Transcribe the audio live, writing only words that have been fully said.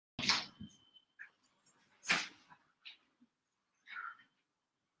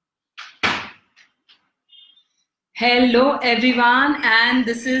Hello everyone, and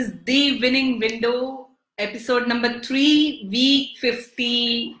this is The Winning Window, episode number 3, week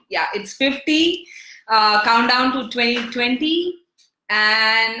 50. Yeah, it's 50, countdown to 2020.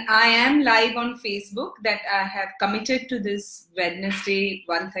 And I am live on Facebook that I have committed to this Wednesday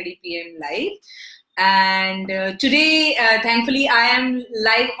 1:30 p.m. live. And today, thankfully, I am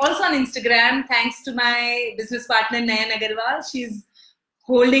live also on Instagram thanks to my business partner, Nayan Agarwal. She's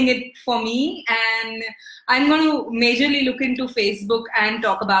holding it for me, and I'm going to majorly look into Facebook and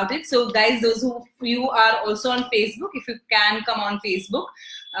talk about it. So guys, those of you are also on Facebook, if you can come on Facebook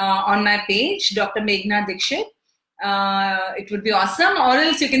on my page, Dr. Meghna Dikshit, it would be awesome. Or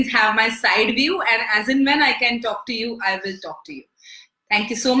else you can have my side view, and as and when I can talk to you, I will talk to you. Thank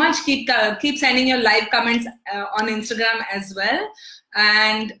you so much. Keep sending your live comments on Instagram as well,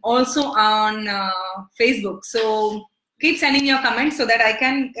 and also on Facebook. So keep sending your comments so that I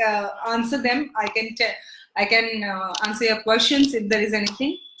can answer them. I can answer your questions if there is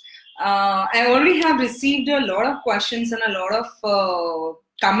anything. I already have received a lot of questions and a lot of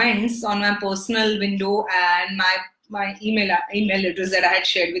comments on my personal window and my email address that I had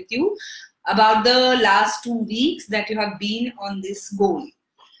shared with you about the last 2 weeks that you have been on this goal.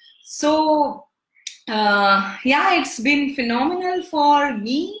 So yeah, it's been phenomenal for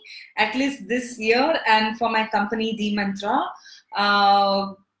me, at least this year, and for my company, The Mantra.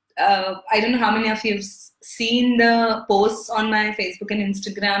 I don't know how many of you have seen the posts on my Facebook and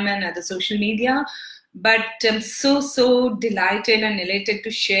Instagram and other social media, but I'm so delighted and elated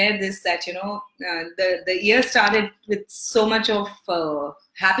to share this, that the year started with so much of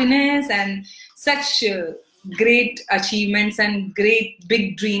happiness and such great achievements and great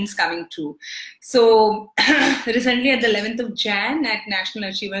big dreams coming true. So recently at the 11th of Jan at National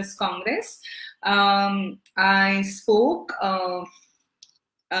Achievers Congress, I spoke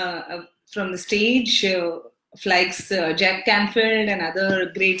from the stage like Jack Canfield and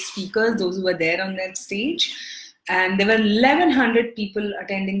other great speakers, those who were there on that stage. And there were 1,100 people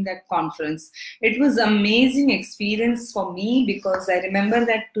attending that conference. It was an amazing experience for me, because I remember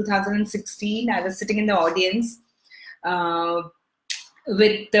that 2016, I was sitting in the audience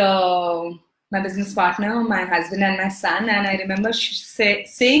with my business partner, my husband and my son. And I remember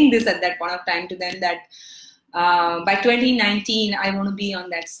saying this at that point of time to them, that by 2019, I want to be on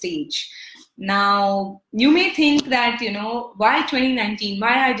that stage. Now, you may think that, why 2019?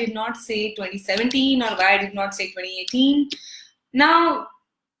 Why I did not say 2017, or why I did not say 2018? Now,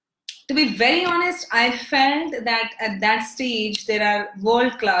 to be very honest, I felt that at that stage, there are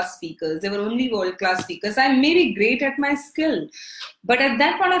world-class speakers. There were only world-class speakers. I may be great at my skill, but at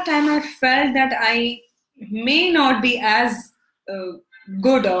that point of time, I felt that I may not be as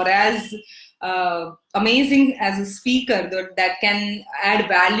good or as amazing as a speaker that can add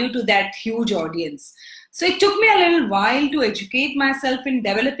value to that huge audience. So it took me a little while to educate myself in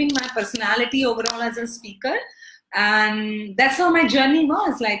developing my personality overall as a speaker, and that's how my journey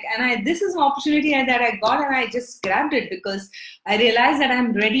was like. And this is an opportunity that I got, and I just grabbed it, because I realized that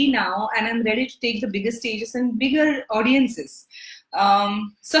I'm ready now, and I'm ready to take the bigger stages and bigger audiences.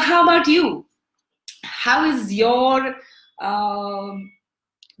 So how about you? How is your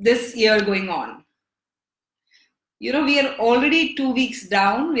this year going on? We are already 2 weeks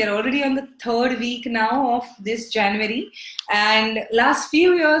down. We are already on the 3rd week now of this January. And last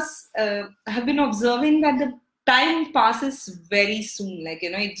few years, I have been observing that the time passes very soon. Like,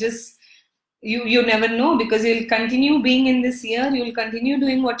 it just, you never know, because you'll continue being in this year. You'll continue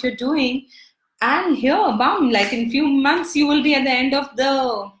doing what you're doing. And here, boom, like in few months, you will be at the end of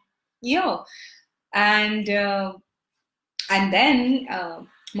the year. And then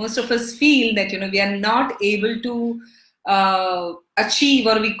most of us feel that we are not able to achieve,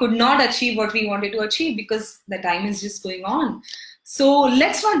 or we could not achieve what we wanted to achieve, because the time is just going on. So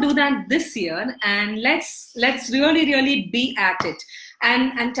let's not do that this year, and let's really be at it.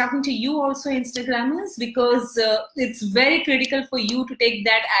 And I'm talking to you also, Instagrammers, because it's very critical for you to take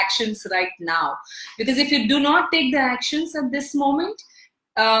that actions right now. Because if you do not take the actions at this moment,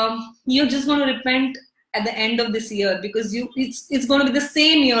 you're just going to repent at the end of this year, because it's going to be the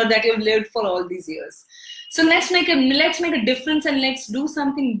same year that you've lived for all these years. So let's make a difference, and let's do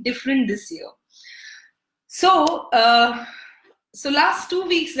something different this year. So so last 2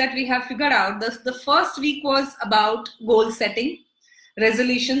 weeks that we have figured out, the first week was about goal setting,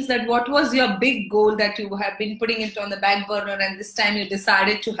 resolutions, that what was your big goal that you have been putting it on the back burner, and this time you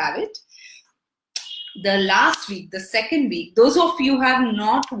decided to have it. The last week, the 2nd week, those of you who have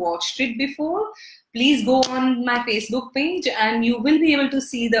not watched it before, please go on my Facebook page, and you will be able to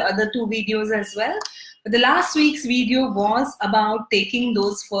see the other 2 videos as well. But the last week's video was about taking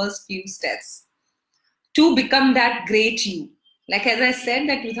those first few steps. to become that great you. Like as I said,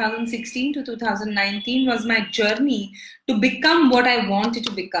 that 2016 to 2019 was my journey to become what I wanted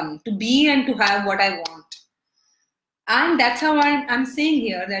to become, to be and to have what I want. And that's how I'm saying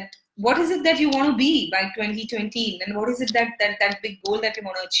here that what is it that you want to be by 2020, and what is it that big goal that you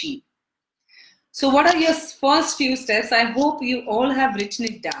want to achieve? So what are your first few steps? I hope you all have written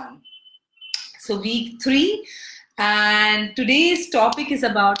it down. So week 3, and today's topic is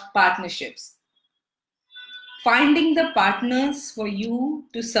about partnerships. Finding the partners for you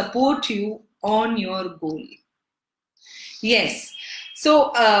to support you on your goal. Yes.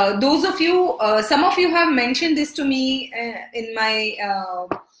 So those of you, some of you have mentioned this to me in my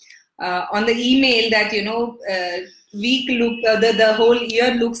on the email that the whole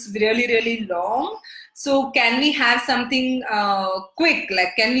year looks really long. So can we have something quick?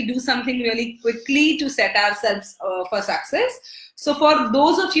 Like, can we do something really quickly to set ourselves for success? So for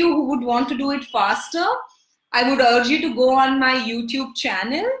those of you who would want to do it faster, I would urge you to go on my YouTube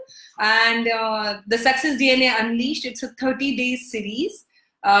channel, and the Success DNA Unleashed. It's a 30-day series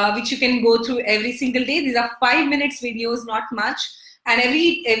which you can go through every single day. These are 5 minutes videos, not much. And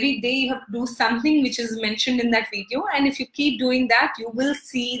every day you have to do something which is mentioned in that video. And if you keep doing that, you will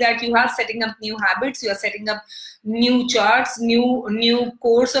see that you are setting up new habits, you are setting up new charts, new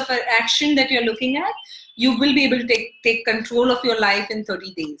course of action that you're looking at. You will be able to take control of your life in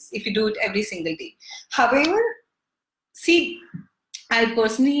 30 days if you do it every single day. However, see, I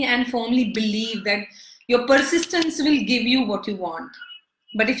personally and firmly believe that your persistence will give you what you want.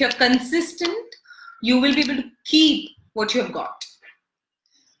 But if you're consistent, you will be able to keep what you have got.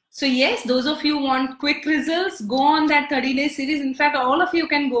 So yes, those of you who want quick results, go on that 30-day series. In fact, all of you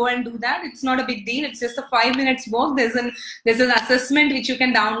can go and do that. It's not a big deal. It's just a 5 minutes walk. There's an assessment which you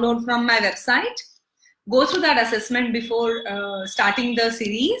can download from my website. Go through that assessment before starting the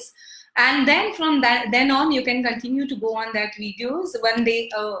series, and then from then on you can continue to go on that videos, one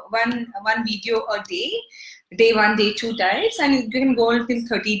video a day, day 1, day 2 types, and you can go until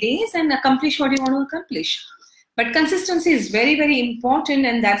 30 days and accomplish what you want to accomplish. But consistency is very important,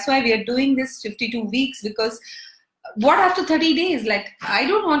 and that's why we are doing this 52 weeks, because what after 30 days? Like, I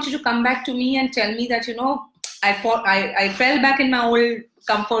don't want you to come back to me and tell me that, I fell back in my old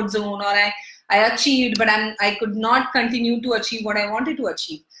comfort zone, or I achieved, but I could not continue to achieve what I wanted to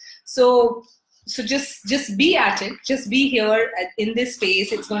achieve. So just be at it. Just be here in this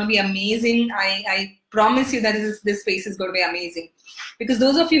space. It's going to be amazing. I promise you that this space is going to be amazing, because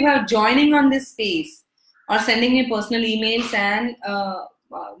those of you who are joining on this space or sending me personal emails and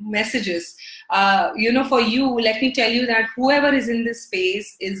messages, for you, let me tell you that whoever is in this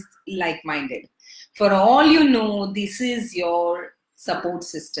space is like-minded. For all you know, this is your support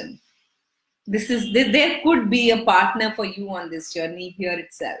system. There could be a partner for you on this journey here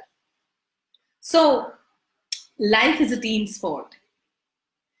itself. So life is a team sport.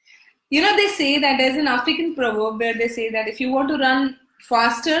 They say that there's an African proverb where they say that if you want to run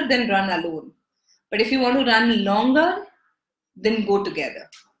faster, then run alone. But if you want to run longer, then go together.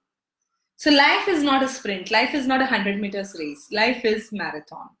 So life is not a sprint. Life is not a 100-meter race. Life is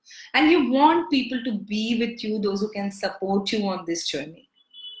marathon. And you want people to be with you, those who can support you on this journey.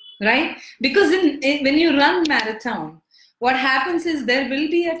 Right? Because when you run marathon, what happens is there will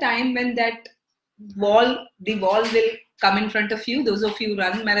be a time when the wall will come in front of you. Those of you who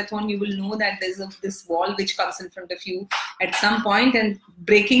run marathon, you will know that there's this wall which comes in front of you at some point, and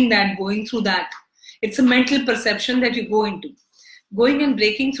breaking that, going through that, it's a mental perception that you go into. Going and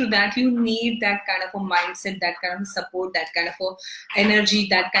breaking through that, you need that kind of a mindset, that kind of support, that kind of a energy,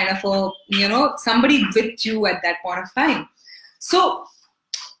 that kind of a, somebody with you at that point of time. So,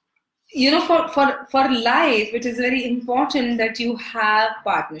 for life, it is very important that you have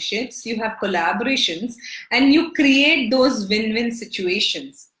partnerships, you have collaborations, and you create those win-win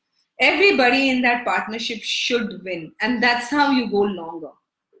situations. Everybody in that partnership should win, and that's how you go longer.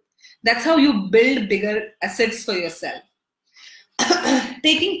 That's how you build bigger assets for yourself.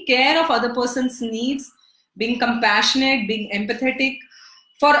 Taking care of other person's needs, being compassionate, being empathetic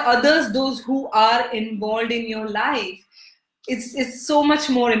for others, those who are involved in your life, it's so much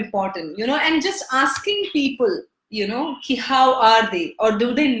more important, and just asking people, how are they, or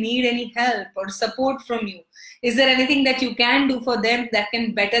do they need any help or support from you? Is there anything that you can do for them that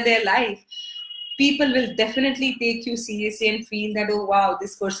can better their life? People will definitely take you seriously and feel that, oh wow,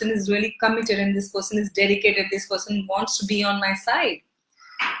 this person is really committed, and this person is dedicated, this person wants to be on my side.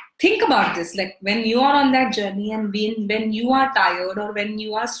 Think about this, like when you are on that journey, and when you are tired or when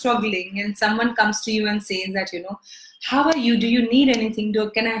you are struggling, and someone comes to you and says that, how are you? Do you need anything?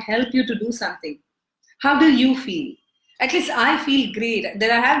 Can I help you to do something? How do you feel? At least I feel great.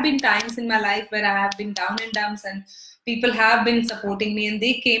 There have been times in my life where I have been down in dumps and people have been supporting me, and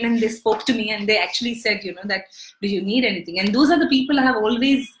they came and they spoke to me and they actually said, that, do you need anything? And those are the people I have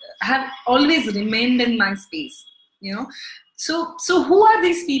always remained in my space, So who are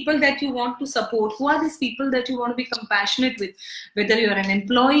these people that you want to support? Who are these people that you want to be compassionate with? Whether you're an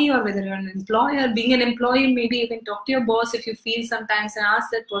employee or whether you're an employer. Being an employee, maybe you can talk to your boss if you feel sometimes and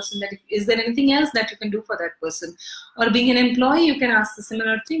ask that person that is there anything else that you can do for that person? Or being an employee, you can ask the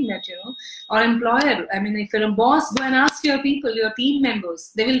similar thing that, or employer. I mean, if you're a boss, go and ask your people, your team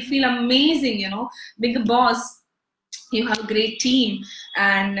members. They will feel amazing, being a boss. You have a great team,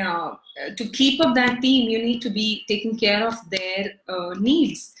 and to keep up that team, you need to be taking care of their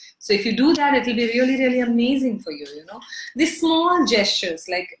needs. So if you do that, it will be really, really amazing for you. These small gestures,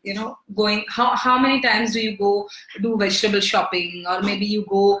 like going. How many times do you go do vegetable shopping, or maybe you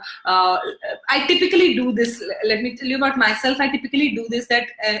go? I typically do this. Let me tell you about myself. I typically do this that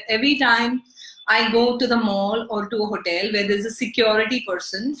every time I go to the mall or to a hotel where there's a security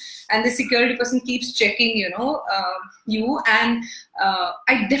person, and the security person keeps checking, you, and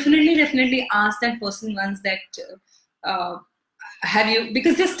I definitely ask that person once that, have you,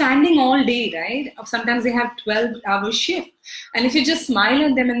 because they're standing all day, right? Sometimes they have 12-hour shift, and if you just smile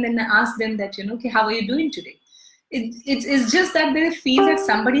at them and then ask them that, okay, how are you doing today? It's just that they feel that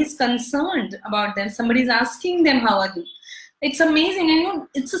somebody is concerned about them, somebody is asking them how are you. It's amazing, and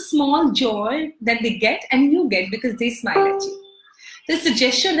it's a small joy that they get and you get because they smile at you. There's a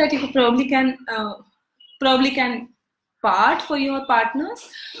gesture that you probably can part for your partners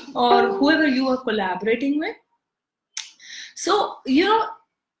or whoever you are collaborating with. So you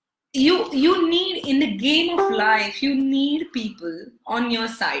need, in the game of life, you need people on your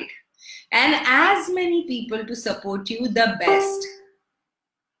side, and as many people to support you, the best.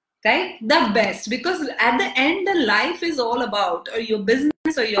 Right? The best, because at the end, the life is all about, or your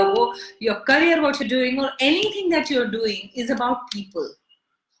business or your career, what you're doing, or anything that you're doing is about people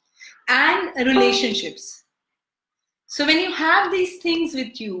and relationships. So when you have these things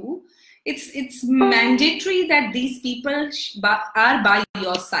with you, it's mandatory that these people are by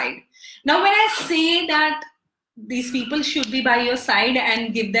your side. Now, when I say that these people should be by your side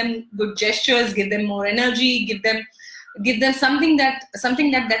and give them good gestures, give them more energy, give them something that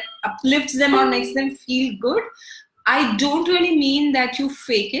uplifts them or makes them feel good, I don't really mean that you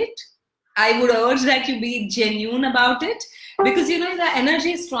fake it. I would urge that you be genuine about it, because the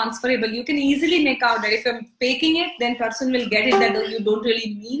energy is transferable. You can easily make out that if you're faking it, then person will get it that you don't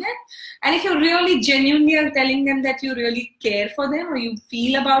really mean it. And if you're really genuinely are telling them that you really care for them or you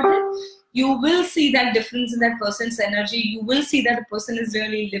feel about it, you will see that difference in that person's energy. You will see that the person is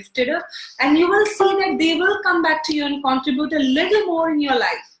really lifted up, and you will see that they will come back to you and contribute a little more in your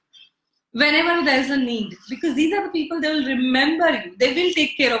life whenever there's a need, because these are the people, they will remember you. They will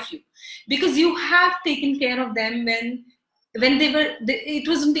take care of you because you have taken care of them when it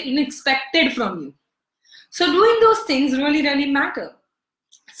wasn't expected from you. So doing those things really, really matter.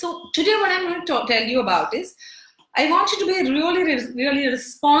 So today what I'm going to tell you about is, I want you to be really, really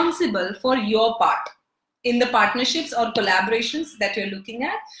responsible for your part in the partnerships or collaborations that you're looking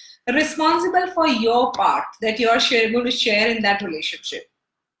at. Responsible for your part that you are going to share in that relationship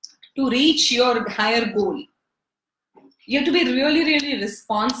to reach your higher goal. You have to be really, really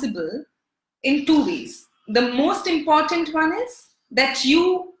responsible in two ways. The most important one is that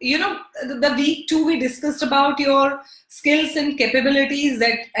the week 2 we discussed about your skills and capabilities,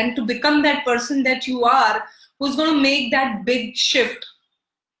 and to become that person that you are, who's going to make that big shift,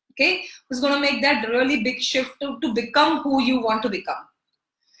 okay? Who's going to make that really big shift to become who you want to become.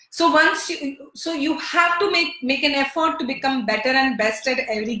 So you have to make an effort to become better and best at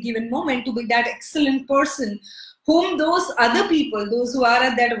every given moment, to be that excellent person whom those other people, those who are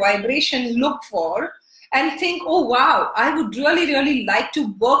at that vibration, look for and think, oh wow, I would really, really like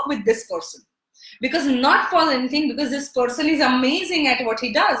to work with this person. Because not for anything, because this person is amazing at what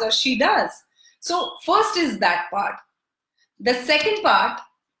he does or she does. So first is that part. The second part,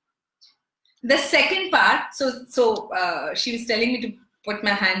 so she was telling me to put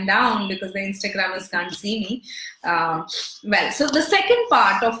my hand down because the Instagrammers can't see me. Well, so the second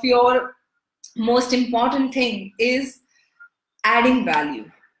part of your most important thing is adding value.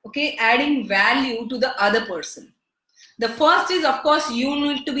 Okay, adding value to the other person. The first is, of course, you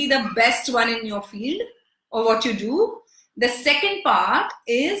need to be the best one in your field or what you do. The second part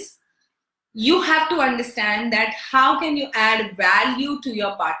is, you have to understand that how can you add value to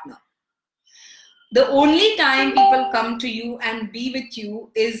your partner. The only time people come to you and be with you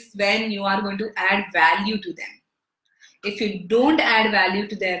is when you are going to add value to them. If you don't add value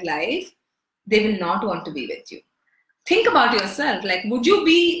to their life, they will not want to be with you. Think about yourself. Like, would you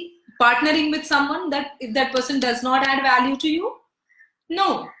be partnering with someone that if that person does not add value to you?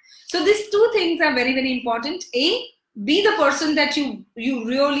 No. So these two things are very, very important. A, be the person that you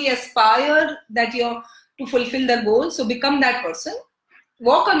really aspire that you're to fulfill the goal. So become that person.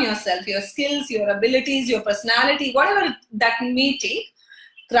 Work on yourself, your skills, your abilities, your personality, whatever that may take.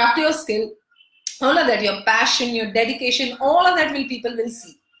 Craft your skill. All of that, your passion, your dedication, all of that people will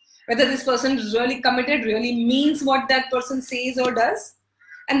see. Whether this person is really committed, really means what that person says or does.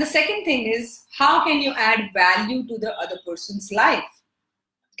 And the second thing is, how can you add value to the other person's life?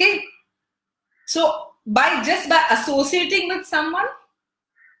 Okay. So just by associating with someone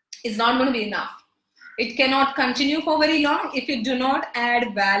is not going to be enough. It cannot continue for very long if you do not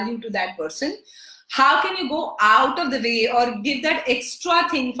add value to that person. How can you go out of the way or give that extra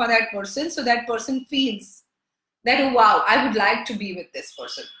thing for that person so that person feels that, oh, wow, I would like to be with this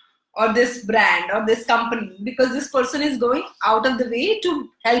person or this brand or this company because this person is going out of the way to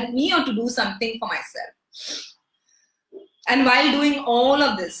help me or to do something for myself. And while doing all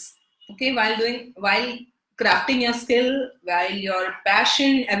of this, okay, while crafting your skill, while your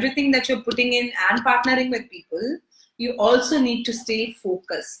passion, everything that you're putting in and partnering with people, you also need to stay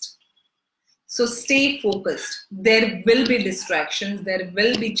focused. So stay focused. There will be distractions. There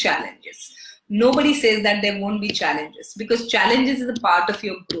will be challenges. Nobody says that there won't be challenges because challenges is a part of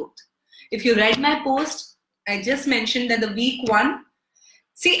your growth. If you read my post, I just mentioned that the week 1,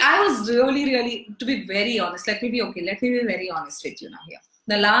 see, I was really, to be very honest, let me be very honest with you now here.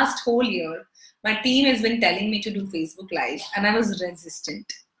 The last whole year, my team has been telling me to do Facebook Live and I was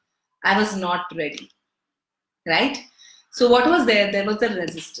resistant. I was not ready, right? So what was there? There was the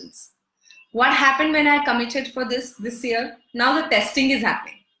resistance. What happened when I committed for this year? Now the testing is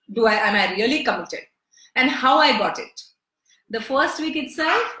happening. Am I really committed? And how I got it? The first week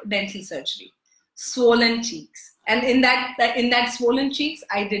itself, dental surgery, swollen cheeks. And in that swollen cheeks,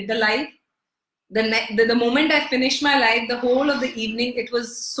 I did the live. The moment I finished my live, the whole of the evening, it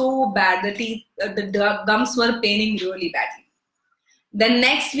was so bad. The teeth, the gums were paining really badly. The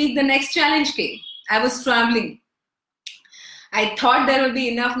next week, the next challenge came. I was traveling. I thought there would be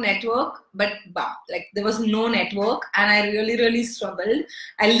enough network, but like there was no network and I really struggled.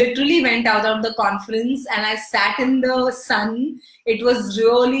 I literally went out of the conference and I sat in the sun. It was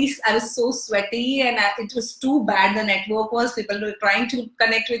really, I was so sweaty and it was too bad. The network was, people were trying to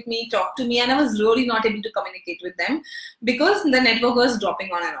connect with me, talk to me, and I was really not able to communicate with them because the network was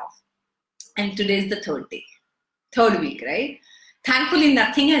dropping on and off. And today is the third week, right? Thankfully,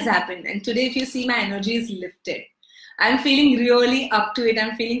 nothing has happened. And today, if you see, my energy is lifted. I'm feeling really up to it.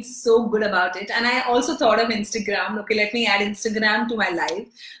 I'm feeling so good about it. And I also thought of Instagram. Okay, let me add Instagram to my live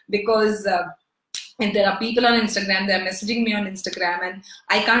because if there are people on Instagram, they're messaging me on Instagram and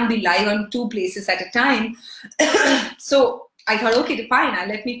I can't be live on 2 places at a time. So I thought, okay, fine.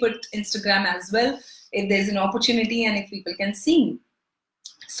 Let me put Instagram as well if there's an opportunity and if people can see me.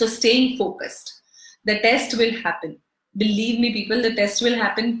 So staying focused. The test will happen. Believe me, people, the test will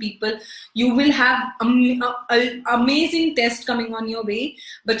happen. People, you will have amazing test coming on your way,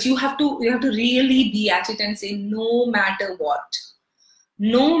 but you have to really be at it and say, no matter what,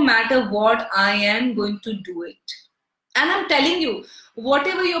 I am going to do it. And I'm telling you,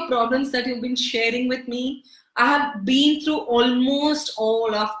 whatever your problems that you've been sharing with me, I have been through almost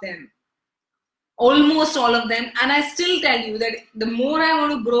all of them. And I still tell you that the more I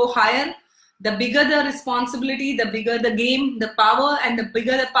want to grow higher, the bigger the responsibility, the bigger the game, the power, and the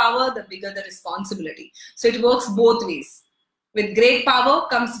bigger the power, the bigger the responsibility. So it works both ways. With great power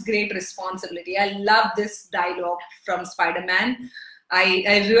comes great responsibility. I love this dialogue from Spider-Man.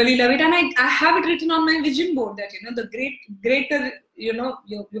 I really love it. And I have it written on my vision board that, the greater,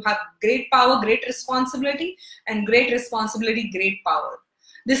 you have great power, great responsibility, and great responsibility, great power.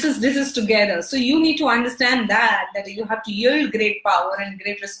 This is together. So you need to understand that you have to yield great power and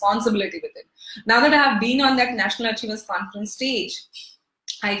great responsibility with it. Now that I have been on that National Achievers Conference stage,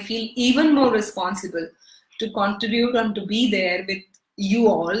 I feel even more responsible to contribute and to be there with you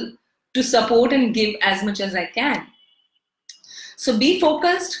all to support and give as much as I can. So be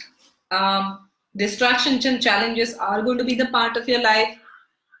focused. Distractions and challenges are going to be the part of your life.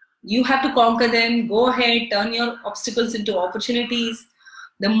 You have to conquer them. Go ahead, turn your obstacles into opportunities.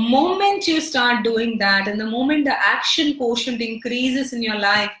 The moment you start doing that and the moment the action quotient increases in your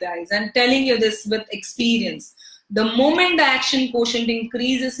life, guys, I'm telling you this with experience, the moment the action quotient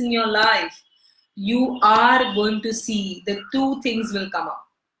increases in your life, you are going to see the 2 things will come up.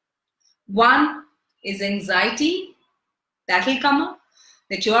 One is anxiety, that will come up,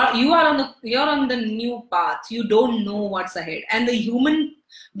 that you're on the new path, you don't know what's ahead, and the human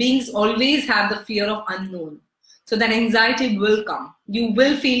beings always have the fear of unknown. So that anxiety will come. You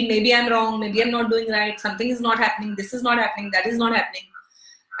will feel maybe I'm wrong, maybe I'm not doing right, something is not happening, this is not happening, that is not happening.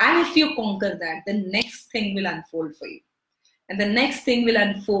 And if you conquer that, the next thing will unfold for you. And the next thing will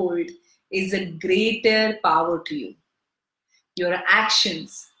unfold is a greater power to you. Your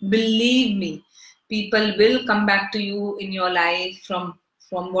actions, believe me, people will come back to you in your life from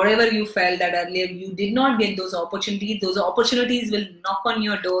whatever you felt that earlier you did not get those opportunities. Those opportunities will knock on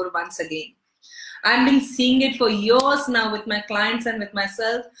your door once again. I've been seeing it for years now with my clients and with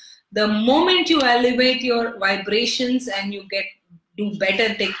myself. The moment you elevate your vibrations and you do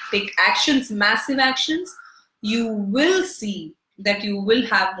better, take actions, massive actions, you will see that you will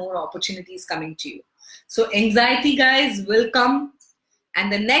have more opportunities coming to you. So anxiety, guys, will come.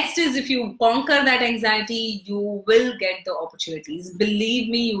 And the next is, if you conquer that anxiety, you will get the opportunities. Believe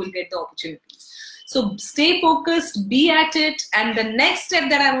me, you will get the opportunities. So stay focused, be at it. And the next step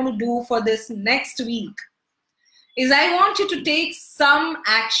that I want to do for this next week is I want you to take some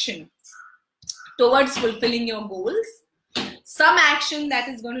action towards fulfilling your goals. Some action that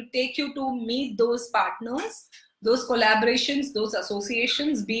is going to take you to meet those partners, those collaborations, those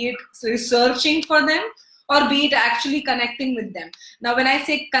associations, be it researching for them, or be it actually connecting with them. Now, when I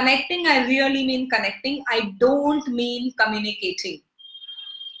say connecting, I really mean connecting. I don't mean communicating.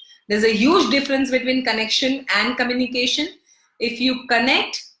 There's a huge difference between connection and communication. If you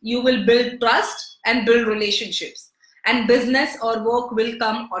connect, you will build trust and build relationships. And business or work will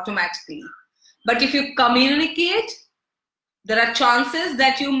come automatically. But if you communicate, there are chances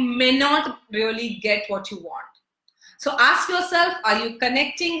that you may not really get what you want. So ask yourself, are you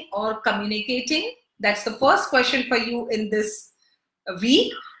connecting or communicating? That's the first question for you in this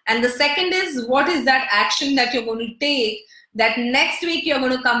week. And the second is, what is that action that you're going to take that next week you're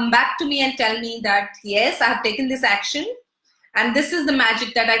going to come back to me and tell me that, yes, I have taken this action and this is the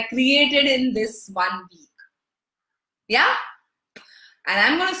magic that I created in this 1 week. Yeah? And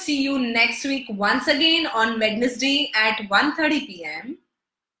I'm going to see you next week once again on Wednesday at 1:30 p.m.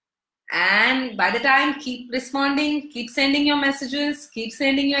 And by the time, keep responding, keep sending your messages, keep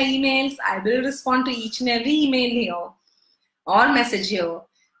sending your emails. I will respond to each and every email here or message here.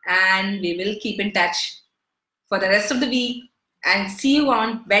 And we will keep in touch for the rest of the week. And see you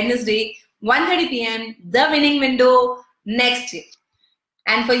on Wednesday, 1:30 p.m., the winning window next year.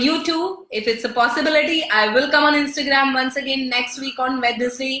 And for you too, if it's a possibility, I will come on Instagram once again next week on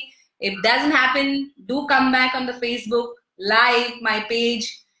Wednesday. If it doesn't happen, do come back on the Facebook Live, my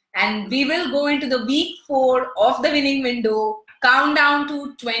page. And we will go into the week 4 of the winning window, countdown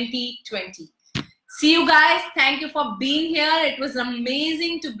to 2020. See you guys. Thank you for being here. It was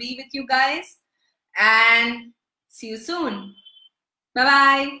amazing to be with you guys. And see you soon.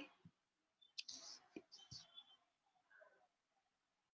 Bye-bye.